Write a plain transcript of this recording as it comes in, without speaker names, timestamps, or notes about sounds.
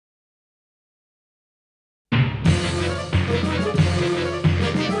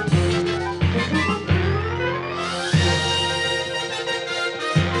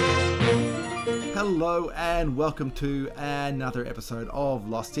Hello and welcome to another episode of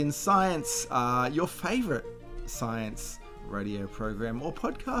Lost in Science, your favourite science radio program or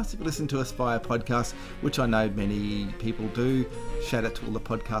podcast if you listen to us via podcast, which I know many people do. Shout out to all the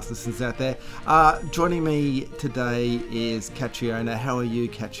podcast listeners out there. Joining me today is Catriona. How are you,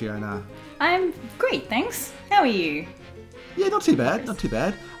 Catriona? I'm great, thanks. How are you? Yeah, not too bad, not too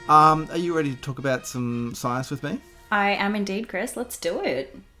bad. Are you ready to talk about some science with me? I am indeed, Chris. Let's do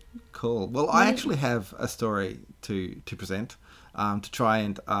it. Cool. Well, I actually have a story to present to try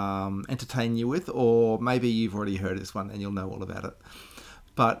and entertain you with, or maybe you've already heard this one and you'll know all about it.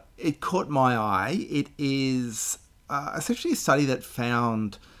 But it caught my eye. It is essentially a study that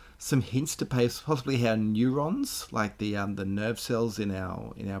found some hints to possibly how neurons, like the nerve cells in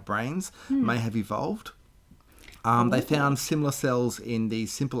our brains, may have evolved. They found similar cells in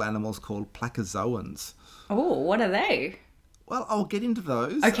these simple animals called placozoans. Oh, what are they? Well, I'll get into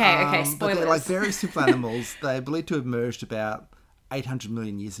those. Okay, spoilers. But they're like very simple animals. They're believed to have emerged about 800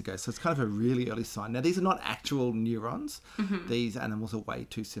 million years ago. So it's kind of a really early sign. Now, these are not actual neurons. Mm-hmm. These animals are way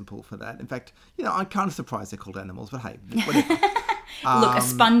too simple for that. In fact, I'm kind of surprised they're called animals, but hey, whatever. Look, a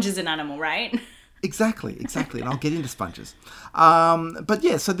sponge is an animal, right? Exactly. And I'll get into sponges. But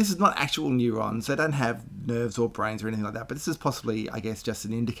yeah, so this is not actual neurons. They don't have nerves or brains or anything like that. But this is possibly, I guess, just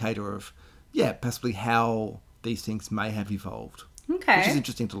an indicator of, possibly how these things may have evolved. Okay. Which is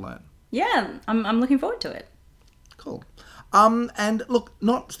interesting to learn. Yeah, I'm looking forward to it. Cool. And look,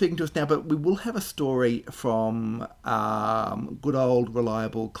 not speaking to us now, but we will have a story from good old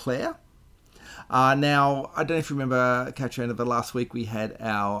reliable Claire. Now, I don't know if you remember, Catriona, but last week we had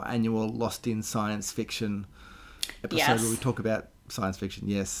our annual Lost in Science Fiction episode where we talk about science fiction.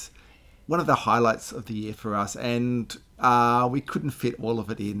 Yes. One of the highlights of the year for us, and we couldn't fit all of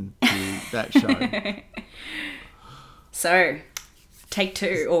it into that show. So, take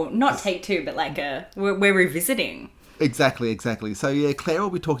two, or not take two, but like we're revisiting. Exactly. So yeah, Claire will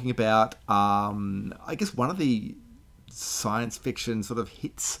be talking about, I guess, one of the science fiction sort of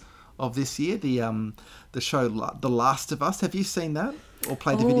hits of this year, the show The Last of Us. Have you seen that or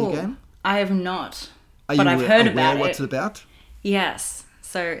played the video game? I have not, but I've heard about it. What's it about? Yes,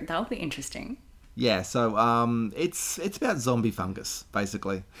 so that'll be interesting. Yeah, so it's about zombie fungus,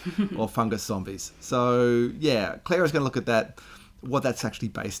 basically, or fungus zombies. So yeah, Claire is going to look at that, what that's actually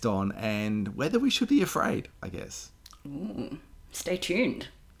based on, and whether we should be afraid, I guess. Ooh, stay tuned.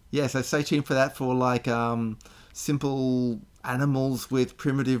 Yeah, so stay tuned for that, for like simple animals with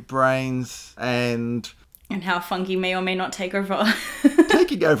primitive brains and how fungi may or may not take over.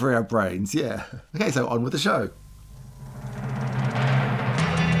 taking over our brains, yeah. Okay, so on with the show.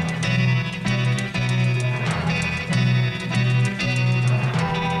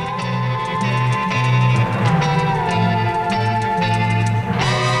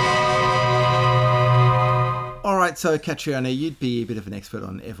 Alright, so Catriona, you'd be a bit of an expert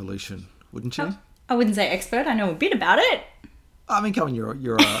on evolution, wouldn't you? I wouldn't say expert, I know a bit about it. I mean, come on,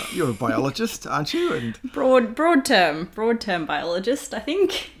 you're a biologist, aren't you? And broad term biologist, I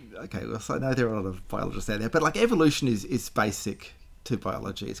think. Okay, well, so I know there are a lot of biologists out there, but like evolution is basic to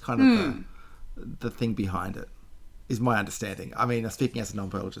biology. It's kind of the thing behind it, is my understanding. I mean, I'm speaking as a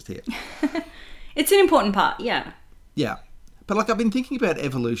non-biologist here. It's an important part, yeah. Yeah, but like I've been thinking about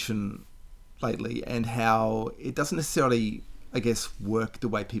evolution lately and how it doesn't necessarily, I guess, work the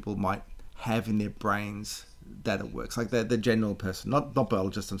way people might have in their brains that it works, like the general person, not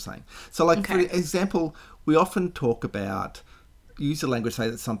biologist, I'm saying. So like, for example, we often talk about, use the language, say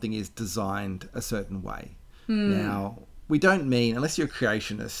that something is designed a certain way. Now, we don't mean, unless you're a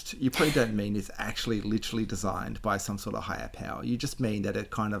creationist, you probably don't mean it's actually literally designed by some sort of higher power. You just mean that it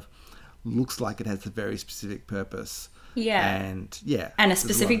kind of looks like it has a very specific purpose. Yeah. And a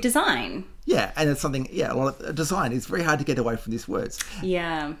specific design. Yeah, and it's something, a lot of design. It's very hard to get away from these words.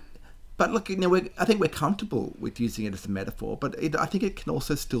 Yeah. But look, I think we're comfortable with using it as a metaphor, but I think it can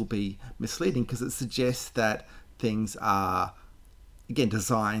also still be misleading because it suggests that things are, again,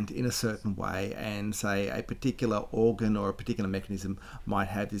 designed in a certain way, and say a particular organ or a particular mechanism might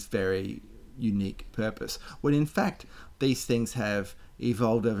have this very unique purpose, when in fact these things have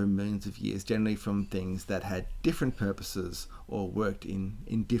evolved over millions of years, generally from things that had different purposes or worked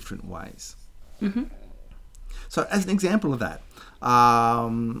in different ways. Mm-hmm. So as an example of that,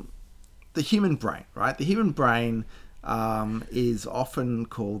 the human brain, right? The human brain is often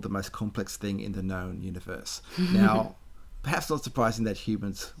called the most complex thing in the known universe. Now, perhaps not surprising that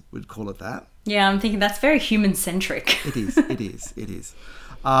humans would call it that. Yeah, I'm thinking that's very human-centric. It is.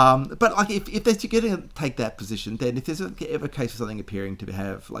 But like, if you're going to take that position, then if there's ever a case of something appearing to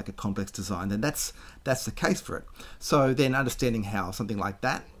have like a complex design, then that's the case for it. So then understanding how something like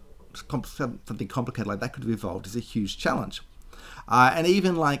that something complicated like that could have evolved is a huge challenge. And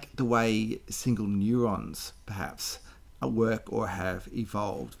even like the way single neurons perhaps work or have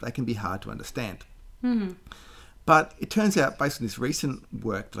evolved, they can be hard to understand. Mm-hmm. But it turns out, based on this recent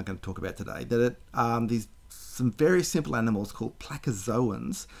work that I'm going to talk about today, that some very simple animals called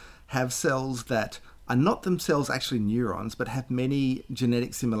placozoans have cells that are not themselves actually neurons, but have many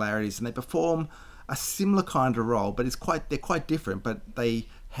genetic similarities, and they perform a similar kind of role, but they're quite different, but they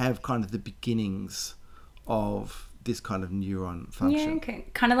have kind of the beginnings of this kind of neuron function. Yeah, okay.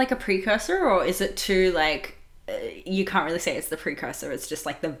 Kind of like a precursor, or is it too like you can't really say it's the precursor? It's just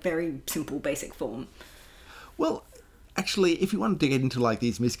like the very simple, basic form. Well, actually, if you want to get into like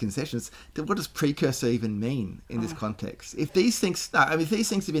these misconceptions, then what does precursor even mean in this context? If these things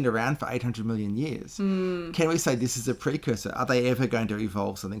have been around for 800 million years, can we say this is a precursor? Are they ever going to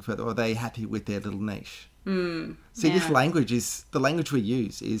evolve something further? Or are they happy with their little niche? See, this language the language we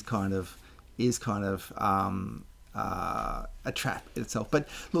use is kind of a trap itself. But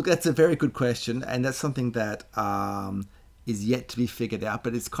look, that's a very good question, and that's something that is yet to be figured out,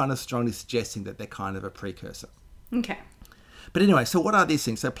 but it's kind of strongly suggesting that they're kind of a precursor. Okay. But anyway, so what are these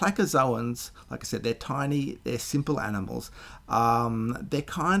things? So placozoans, like I said, they're tiny, they're simple animals. They're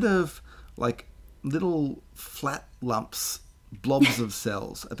kind of like little flat lumps, blobs of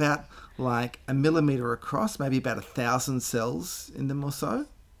cells, about like a millimetre across, maybe about 1,000 cells in them or so.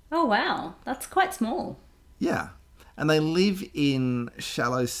 Oh, wow. That's quite small. Yeah. And they live in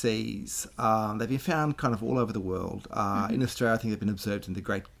shallow seas. They've been found kind of all over the world. In Australia, I think they've been observed in the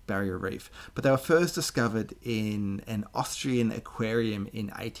Great Barrier Reef. But they were first discovered in an Austrian aquarium in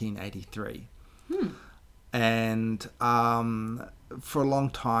 1883. And for a long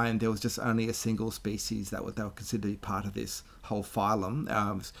time, there was just only a single species they were considered to be part of this whole phylum,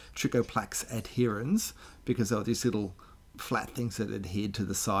 Trichoplax adherens, because they were these little flat things that adhered to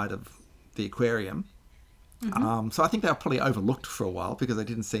the side of the aquarium. So I think they were probably overlooked for a while because they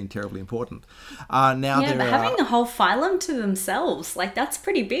didn't seem terribly important. Now they're having a whole phylum to themselves. Like, that's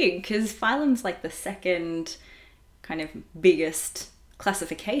pretty big, because phylum's like the second kind of biggest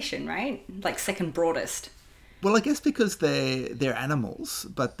classification, right? Like second broadest. Well, I guess because they're animals,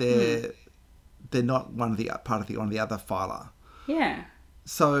 but they're not one of the other phyla. Yeah.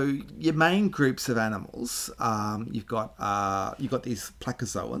 So your main groups of animals, you've got these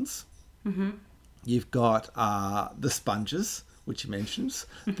placozoans. You've got the sponges, which you mentioned.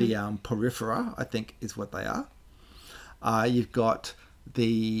 The porifera, I think, is what they are. You've got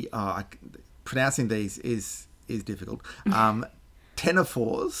the pronouncing these is difficult.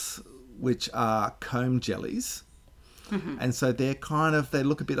 Ctenophores, which are comb jellies, and so they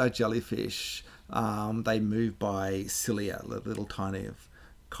look a bit like jellyfish. They move by cilia, little tiny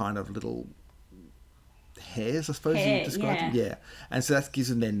kind of little hairs, I suppose you describe them. Yeah. And so that gives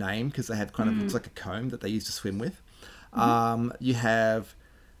them their name, because they have kind of, looks like a comb that they use to swim with. You have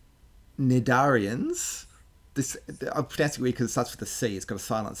cnidarians. I'm pronouncing it weird because it starts with a C. It's got a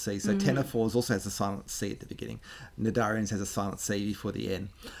silent C. So ctenophores also has a silent C at the beginning. Cnidarians has a silent C before the N.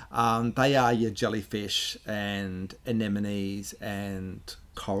 They are your jellyfish and anemones and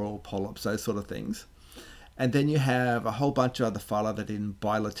coral polyps, those sort of things. And then you have a whole bunch of other phyla that are in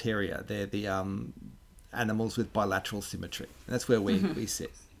bilateria. They're the animals with bilateral symmetry. And that's where we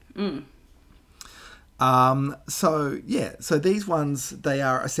sit. So these ones, they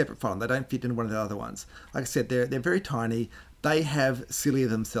are a separate phylum. They don't fit in one of the other ones. Like I said, they're very tiny. They have cilia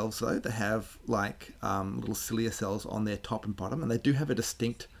themselves, though. They have like little cilia cells on their top and bottom, and they do have a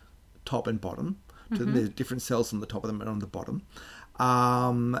distinct top and bottom. So there's different cells on the top of them and on the bottom,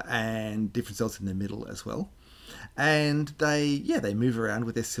 and different cells in the middle as well. And they move around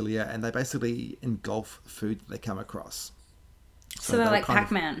with their cilia, and they basically engulf food that they come across. So they're like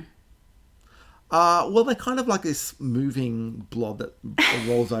Pac-Man. Well, they're kind of like this moving blob that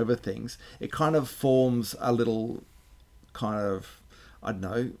rolls over things. It kind of forms a little kind of, I don't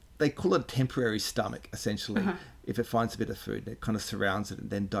know, they call it a temporary stomach, essentially. If it finds a bit of food, it kind of surrounds it and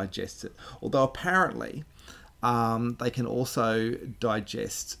then digests it. Although apparently they can also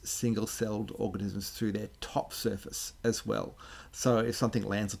digest single-celled organisms through their top surface as well. So if something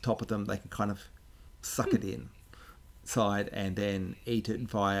lands on top of them, they can kind of suck it inside and then eat it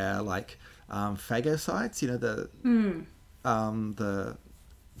via like phagocytes, the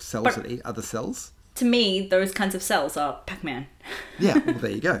cells that eat other cells. To me, those kinds of cells are Pac-Man. Yeah, well,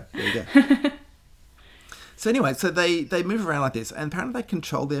 there you go. So anyway, so they move around like this, and apparently they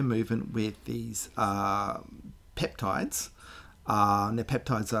control their movement with these peptides. Their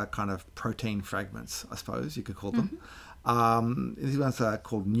peptides are kind of protein fragments, I suppose you could call them. These ones are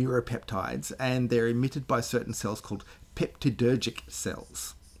called neuropeptides, and they're emitted by certain cells called peptidergic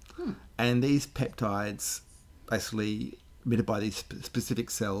cells. And these peptides, basically emitted by these specific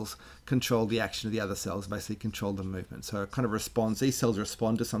cells, control the action of the other cells, basically control the movement. So it kind of responds, these cells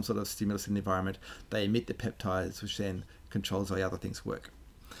respond to some sort of stimulus in the environment. They emit the peptides, which then controls how the other things work.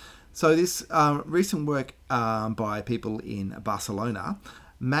 So this recent work by people in Barcelona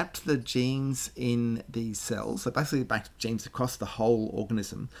mapped the genes in these cells. So basically mapped genes across the whole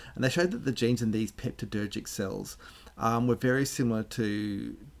organism. And they showed that the genes in these peptidergic cells were very similar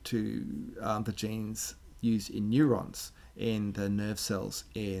to the genes used in neurons in the nerve cells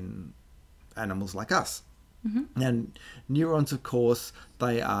in animals like us. And neurons, of course,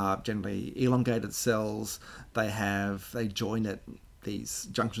 they are generally elongated cells. They join at these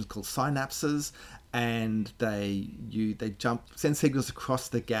junctions called synapses, and they send signals across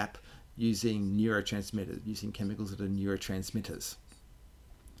the gap using neurotransmitters, using chemicals that are neurotransmitters.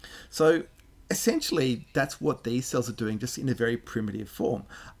 So essentially, that's what these cells are doing, just in a very primitive form.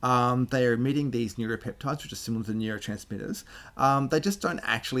 They are emitting these neuropeptides, which are similar to neurotransmitters. They just don't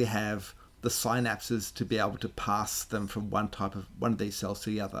actually have the synapses to be able to pass them from one of these cells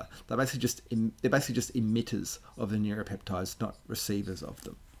to the other. They're basically just emitters of the neuropeptides, not receivers of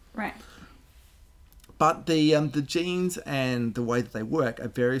them. Right. But the genes and the way that they work are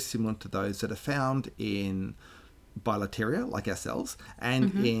very similar to those that are found in bilateria, like our cells,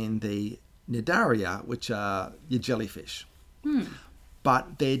 and in the Cnidaria, which are your jellyfish.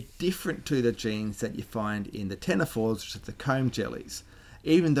 But they're different to the genes that you find in the ctenophores, which are the comb jellies,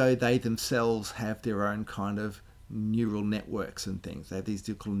 even though they themselves have their own kind of neural networks and things. They have these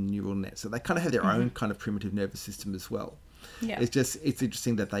called neural nets. So they kind of have their own kind of primitive nervous system as well. Yeah. It's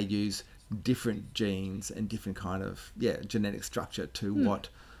interesting that they use different genes and different kind of genetic structure to what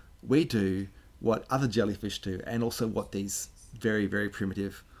we do, what other jellyfish do, and also what these very, very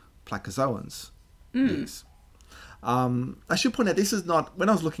primitive placozoans use. I should point out, this is not, when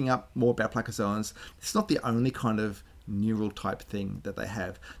I was looking up more about placozoans, it's not the only kind of neural type thing that they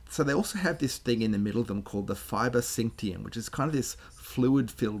have. So they also have this thing in the middle of them called the fiber syncytium, which is kind of this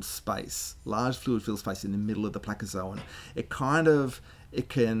fluid-filled space, large fluid-filled space in the middle of the placozoan. It's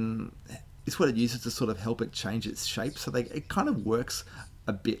what it uses to sort of help it change its shape. So it kind of works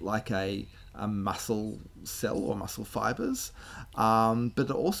a bit like a muscle cell or muscle fibers, but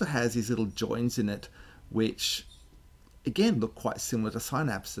it also has these little joins in it, which again look quite similar to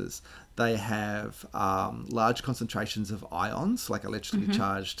synapses. They have large concentrations of ions, like electrically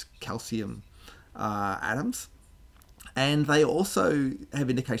charged calcium atoms. And they also have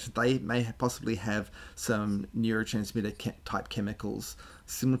indications they may possibly have some neurotransmitter type chemicals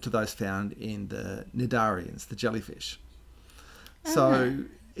similar to those found in the cnidarians, the jellyfish. So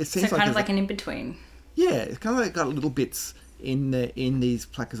it seems kind of like an in-between. Yeah, it's kind of like got little bits in these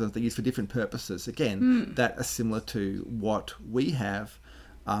placozoans they use for different purposes, again, that are similar to what we have,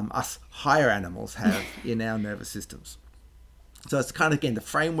 us higher animals have in our nervous systems. So it's kind of, again, the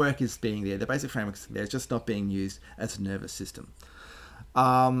framework is being there, the basic framework is there, it's just not being used as a nervous system.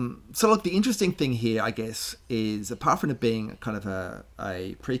 So look, the interesting thing here, I guess, is apart from it being kind of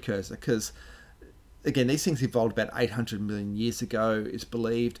a precursor, because again, these things evolved about 800 million years ago, it's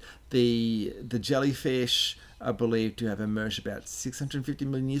believed. The jellyfish are believed to have emerged about 650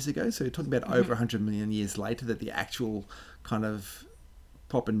 million years ago. So you're talking about over 100 million years later that the actual kind of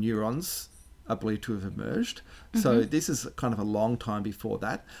proper neurons are believed to have emerged. So this is kind of a long time before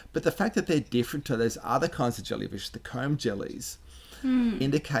that. But the fact that they're different to those other kinds of jellyfish, the comb jellies,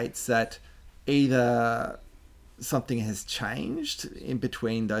 indicates that either something has changed in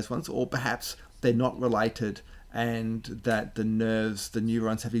between those ones, or perhaps they're not related, and that the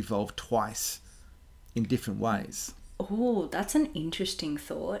neurons have evolved twice in different ways. Oh, that's an interesting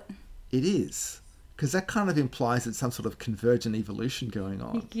thought. It is, because that kind of implies that some sort of convergent evolution going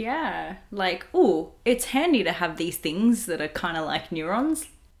on. Yeah, like, oh, it's handy to have these things that are kind of like neurons.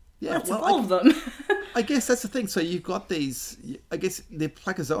 Yeah, Let's evolve them. I guess that's the thing. So you've got these, I guess the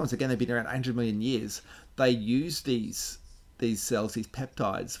placozoans, again, they've been around 100 million years. They use these cells, these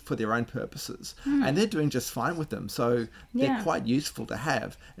peptides, for their own purposes. And they're doing just fine with them. So they're quite useful to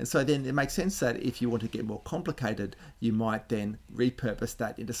have. And so then it makes sense that if you want to get more complicated, you might then repurpose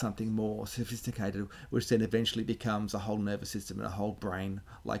that into something more sophisticated, which then eventually becomes a whole nervous system and a whole brain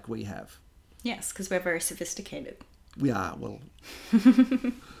like we have. Yes, because we're very sophisticated. We are, well...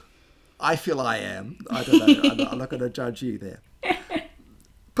 I feel I am. I don't know. I'm not going to judge you there.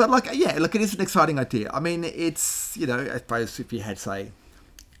 But look, it is an exciting idea. I mean, it's, I suppose if you had, say,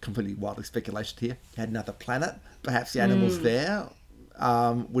 completely wildly speculation here, you had another planet, perhaps the animals there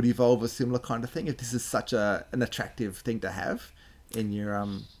would evolve a similar kind of thing, if this is such an attractive thing to have in your...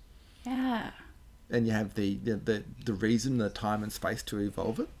 Yeah. And you have the reason, the time and space to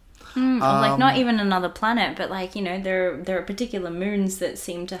evolve it. Or like not even another planet, but like, you know, there are particular moons that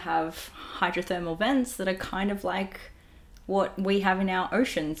seem to have hydrothermal vents that are kind of like what we have in our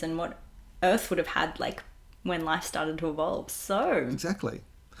oceans and what Earth would have had like when life started to evolve. So Exactly.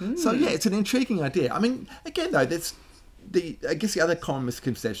 So yeah, it's an intriguing idea. I mean, again though, that's I guess the other common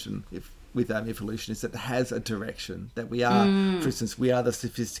misconception with evolution is that it has a direction, that we are, for instance, we are the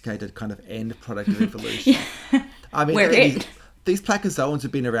sophisticated kind of end product of evolution. I mean, We're again, it. these placozoans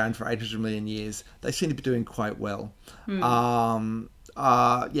have been around for 800 million years. They seem to be doing quite well. Again,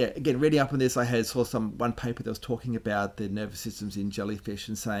 reading up on this, I saw one paper that was talking about the nervous systems in jellyfish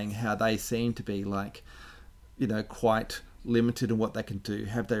and saying how they seem to be like, you know, quite limited in what they can do.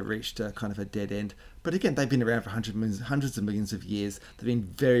 Have they reached a kind of a dead end? But again, they've been around for hundreds of millions of years. They've been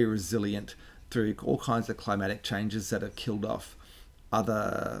very resilient through all kinds of climatic changes that have killed off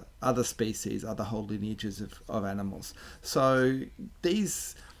other species, other whole lineages of animals. So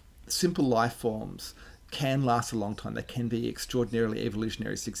these simple life forms can last a long time. They can be extraordinarily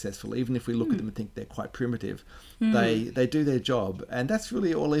evolutionarily successful, even if we look at them and think they're quite primitive. They do their job, and that's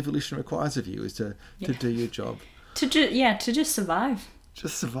really all evolution requires of you, is to do your job. To just survive.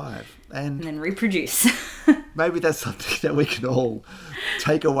 Just survive. And then reproduce. Maybe that's something that we can all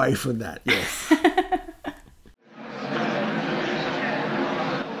take away from that, yes.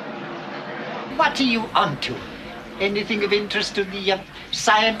 What are you onto? Anything of interest to the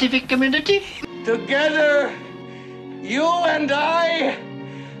scientific community? Together, you and I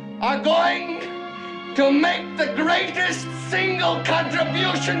are going to make the greatest single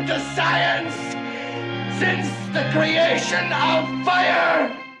contribution to science since the creation of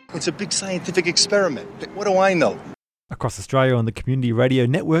fire! It's a big scientific experiment. What do I know? Across Australia on the Community Radio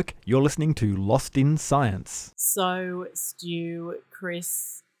Network, you're listening to Lost in Science. So, Stu,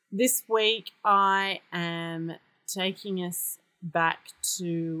 Chris, this week I am taking us back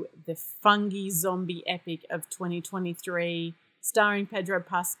to the fungi zombie epic of 2023, starring Pedro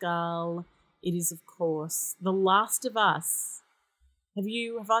Pascal. It is, of course, The Last of Us. Have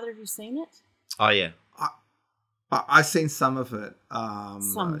either of you seen it? Oh, yeah. I've seen some of it.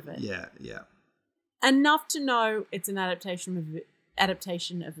 Some of it. Yeah. Enough to know it's an adaptation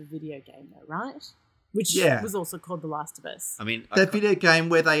of a video game, though, right? Which was also called The Last of Us. I mean, that video game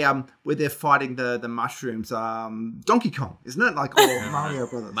where they're fighting the mushrooms, Donkey Kong, isn't it? Like Mario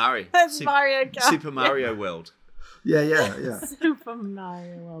Brothers. Mario. Mario Kart. Super Mario World. Yeah. Super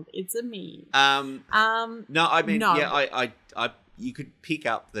Mario World. It's a meme. No, I mean, no. yeah, I you could pick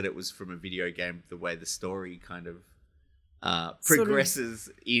up that it was from a video game, the way the story kind of progresses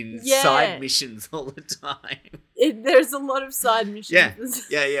in side missions all the time. There's a lot of side missions.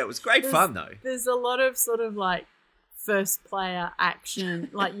 Yeah, it was great fun though. There's a lot of sort of like first player action.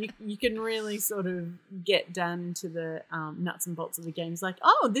 Like you can really sort of get down into the nuts and bolts of the games. Like,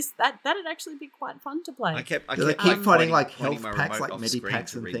 that'd actually be quite fun to play. I kept fighting like health my packs, remote like off medipacks screen and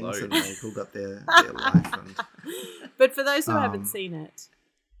to things, reload. and they build up their life. And, but for those who haven't seen it,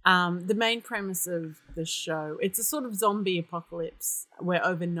 the main premise of the show, it's a sort of zombie apocalypse where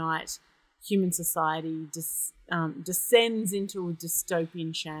overnight human society descends into a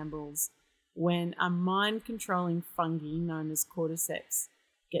dystopian shambles when a mind-controlling fungi known as cordyceps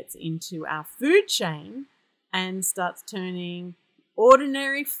gets into our food chain and starts turning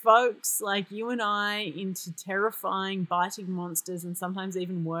ordinary folks like you and I into terrifying biting monsters, and sometimes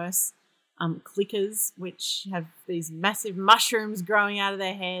even worse, clickers, which have these massive mushrooms growing out of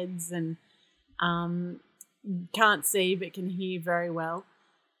their heads and can't see but can hear very well.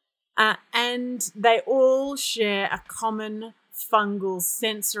 And they all share a common fungal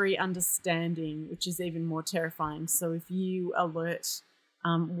sensory understanding, which is even more terrifying. So if you alert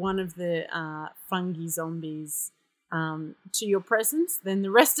one of the fungi zombies to your presence, then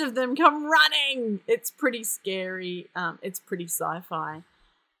the rest of them come running. It's pretty scary. It's pretty sci-fi.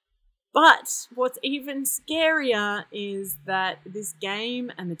 But what's even scarier is that this game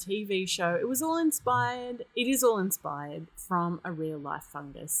and the TV show, it is all inspired from a real life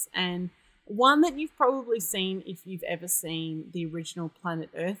fungus, and one that you've probably seen if you've ever seen the original Planet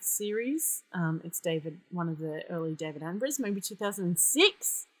Earth series. It's one of the early David Attenborough's, maybe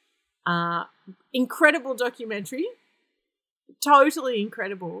 2006. Incredible documentary, totally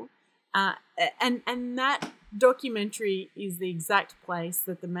incredible. And that documentary is the exact place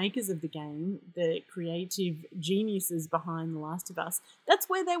that the makers of the game, the creative geniuses behind The Last of Us, that's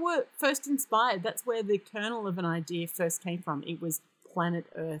where they were first inspired. That's where the kernel of an idea first came from. It was Planet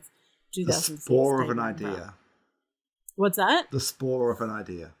Earth 2006. The spore of an idea. What's that? The spore of an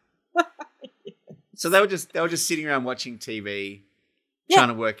idea. So they were just sitting around watching TV, trying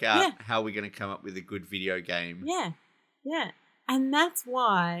to work out how we're going to come up with a good video game. Yeah. And that's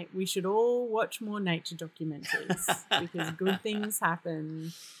why we should all watch more nature documentaries because good things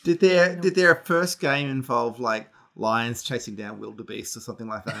happen. Did their first game involve like lions chasing down wildebeest or something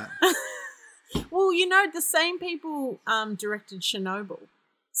like that? Well, the same people directed Chernobyl.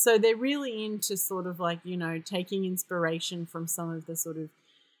 So they're really into sort of like, taking inspiration from some of the sort of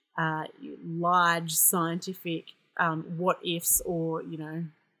large scientific what ifs or,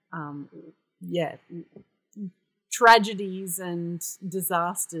 tragedies and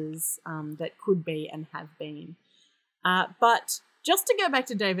disasters that could be and have been. But just to go back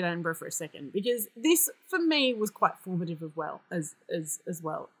to David Attenborough for a second, because this for me was quite formative as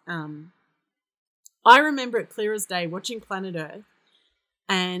well. I remember it clear as day watching Planet Earth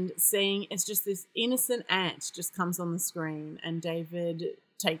and seeing it's just this innocent ant just comes on the screen and David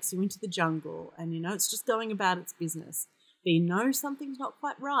takes you into the jungle and it's just going about its business. But you know something's not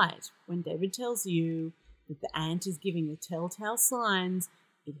quite right when David tells you that the ant is giving the telltale signs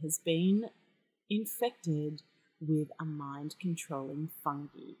it has been infected with a mind-controlling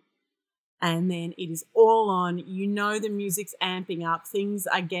fungi. And then it is all on. The music's amping up. Things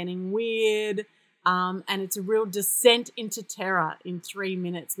are getting weird. And it's a real descent into terror in 3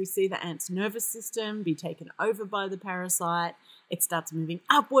 minutes. We see the ant's nervous system be taken over by the parasite. It starts moving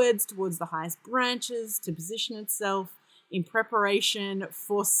upwards towards the highest branches to position itself in preparation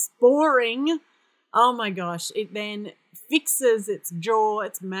for sporing. Oh my gosh. It then fixes its jaw,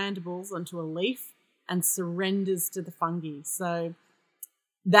 its mandibles onto a leaf and surrenders to the fungi. So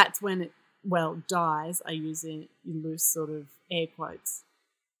that's when it, dies. I use in loose sort of air quotes.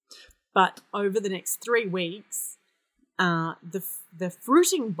 But over the next 3 weeks, the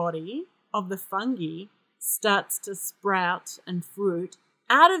fruiting body of the fungi starts to sprout and fruit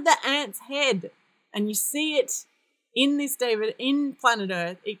out of the ant's head. And you see it in Planet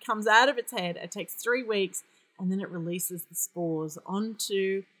Earth. It comes out of its head. It takes 3 weeks, and then it releases the spores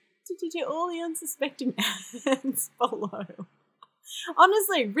onto all the unsuspecting ants below.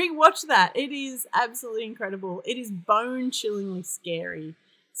 Honestly, rewatch that. It is absolutely incredible. It is bone-chillingly scary.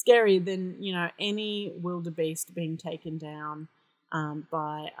 Scarier than, any wildebeest being taken down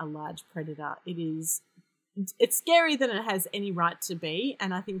by a large predator. It's scarier than it has any right to be,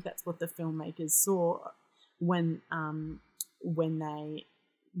 and I think that's what the filmmakers saw when they,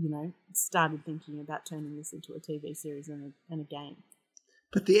 started thinking about turning this into a TV series and a game.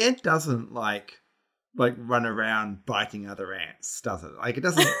 But the ant doesn't like run around biting other ants, does it? Like it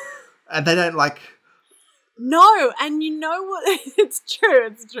doesn't, and they don't like. No, and you know what? It's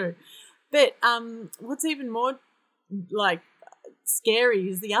true. But what's even more scary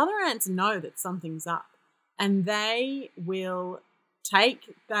is the other ants know that something's up, and they will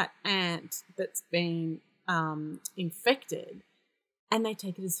take that ant that's been infected, and they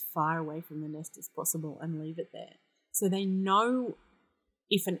take it as far away from the nest as possible and leave it there. So they know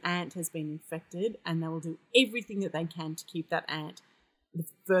if an ant has been infected, and they will do everything that they can to keep that ant the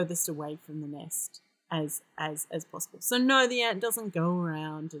furthest away from the nest as possible. So no, the ant doesn't go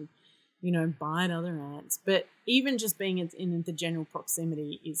around and bite other ants, but even just being in the general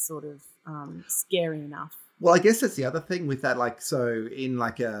proximity is sort of scary enough. Well, I guess that's the other thing with that, because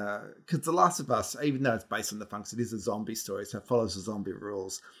The Last of Us, even though it's based on the fungus, it is a zombie story, so it follows the zombie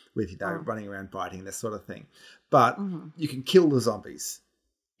rules with running around biting, that sort of thing. But you can kill the zombies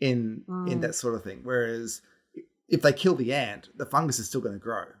in that sort of thing, whereas if they kill the ant, the fungus is still going to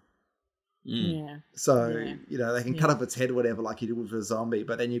grow. Yeah. So, they can cut off its head or whatever like you do with a zombie,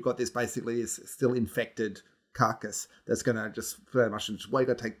 but then you've got this still infected carcass that's going to just very much, you got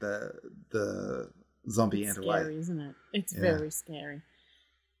to take the zombie ant away. It's scary, isn't it? It's very scary.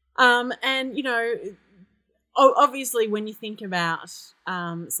 And, obviously when you think about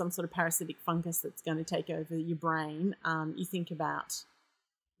some sort of parasitic fungus that's going to take over your brain, you think about,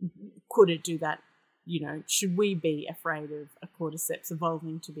 could it do that? Should we be afraid of a cordyceps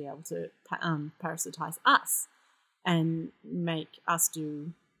evolving to be able to parasitize us and make us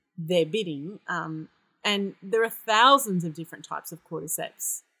do their bidding? And there are thousands of different types of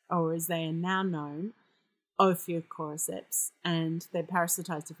cordyceps, or as they are now known, Ophiocordyceps, and they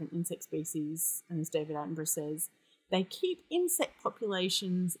parasitize different insect species. And as David Attenborough says, they keep insect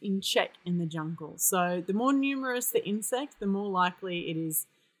populations in check in the jungle. So the more numerous the insect, the more likely it is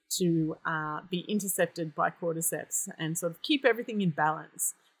to be intercepted by cordyceps and sort of keep everything in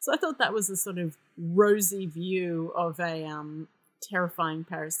balance. So I thought that was a sort of rosy view of a terrifying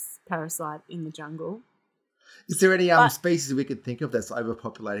parasite in the jungle. Is there any species we could think of that's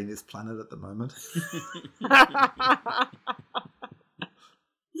overpopulating this planet at the moment?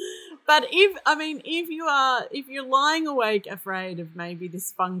 But if you're lying awake afraid of maybe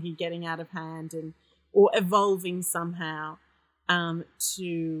this fungi getting out of hand or evolving somehow,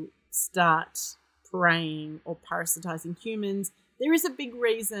 to start preying or parasitizing humans, there is a big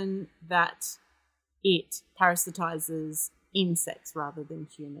reason that it parasitizes insects rather than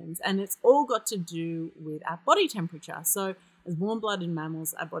humans. And it's all got to do with our body temperature. So as warm-blooded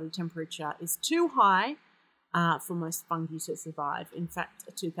mammals, our body temperature is too high for most fungi to survive. In fact,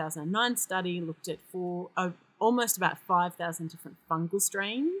 a 2009 study looked at almost about 5,000 different fungal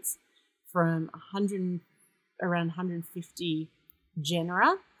strains from around 150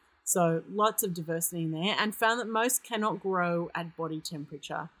 genera. So lots of diversity in there, and found that most cannot grow at body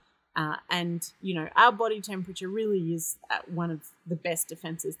temperature. And, our body temperature really is one of the best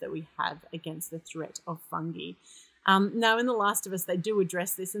defenses that we have against the threat of fungi. Now, in The Last of Us, they do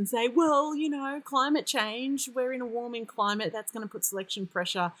address this and say, well, climate change, we're in a warming climate, that's going to put selection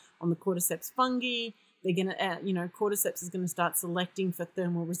pressure on the cordyceps fungi. They're going to, cordyceps is going to start selecting for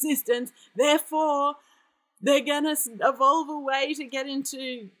thermal resistance. Therefore, they're going to evolve a way to get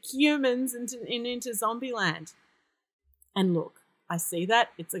into humans and into zombie land. And look, I see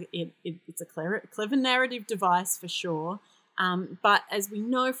that. It's a clever narrative device for sure. But as we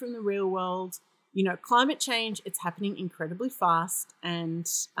know from the real world, climate change, it's happening incredibly fast. And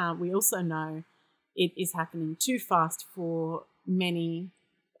we also know it is happening too fast for many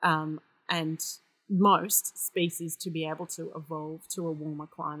and most species to be able to evolve to a warmer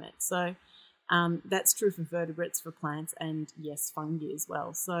climate. So that's true for vertebrates, for plants, and yes, fungi as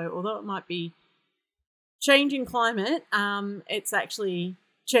well. So although it might be changing climate, it's actually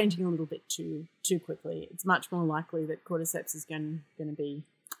changing a little bit too quickly. It's much more likely that cordyceps is going to be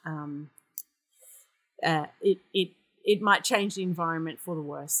it might change the environment for the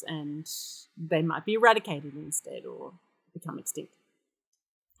worse, and they might be eradicated instead or become extinct.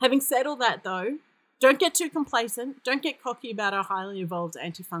 Having said all that, though, don't get too complacent. Don't get cocky about our highly evolved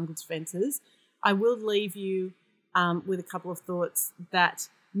antifungal defenses. I will leave you with a couple of thoughts that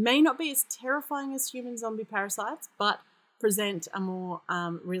may not be as terrifying as human zombie parasites, but present a more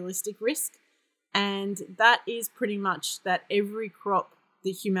realistic risk. And that is pretty much that every crop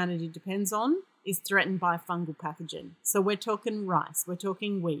that humanity depends on is threatened by a fungal pathogen. So we're talking rice, we're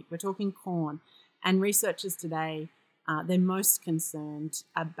talking wheat, we're talking corn. And researchers today, they're most concerned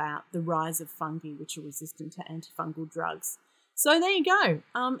about the rise of fungi which are resistant to antifungal drugs. So there you go.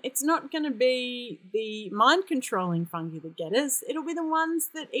 It's not going to be the mind-controlling fungi that get us. It'll be the ones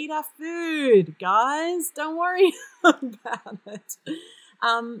that eat our food, guys. Don't worry about it.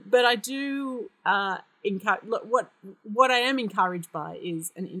 But I do encourage. Look, what I am encouraged by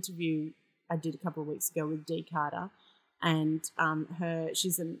is an interview I did a couple of weeks ago with Dee Carter, and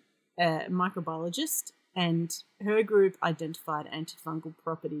she's a microbiologist, and her group identified antifungal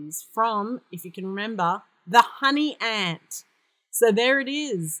properties from, if you can remember, the honey ant. So there it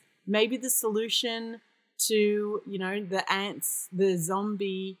is. Maybe the solution to, the ants, the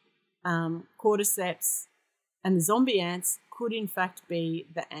zombie cordyceps and the zombie ants could in fact be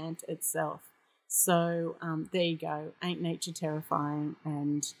the ant itself. So there you go. Ain't nature terrifying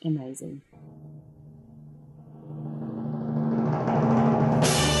and amazing?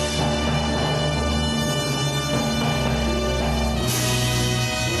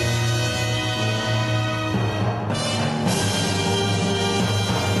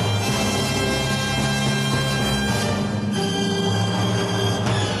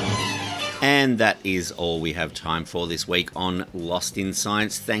 And that is all we have time for this week on Lost in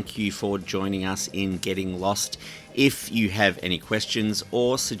Science. Thank you for joining us in Getting Lost. If you have any questions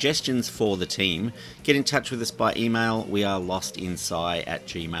or suggestions for the team, get in touch with us by email. We are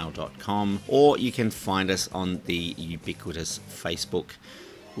lostinsci@gmail.com, or you can find us on the ubiquitous Facebook.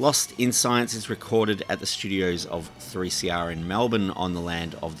 Lost in Science is recorded at the studios of 3CR in Melbourne on the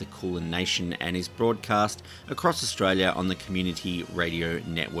land of the Kulin Nation and is broadcast across Australia on the Community Radio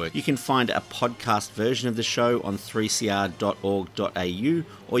Network. You can find a podcast version of the show on 3cr.org.au,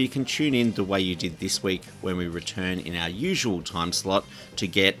 or you can tune in the way you did this week when we return in our usual time slot to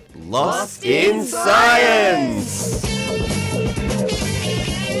get Lost in Science!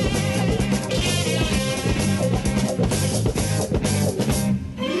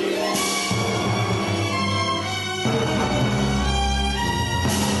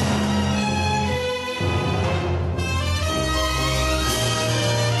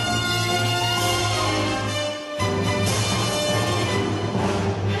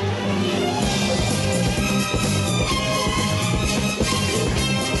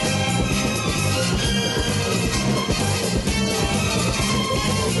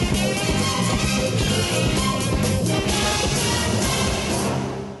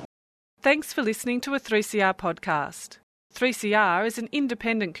 Thanks for listening to a 3CR podcast. 3CR is an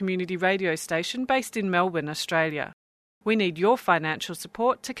independent community radio station based in Melbourne, Australia. We need your financial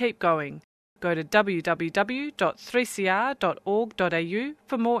support to keep going. Go to www.3cr.org.au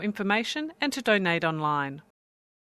for more information and to donate online.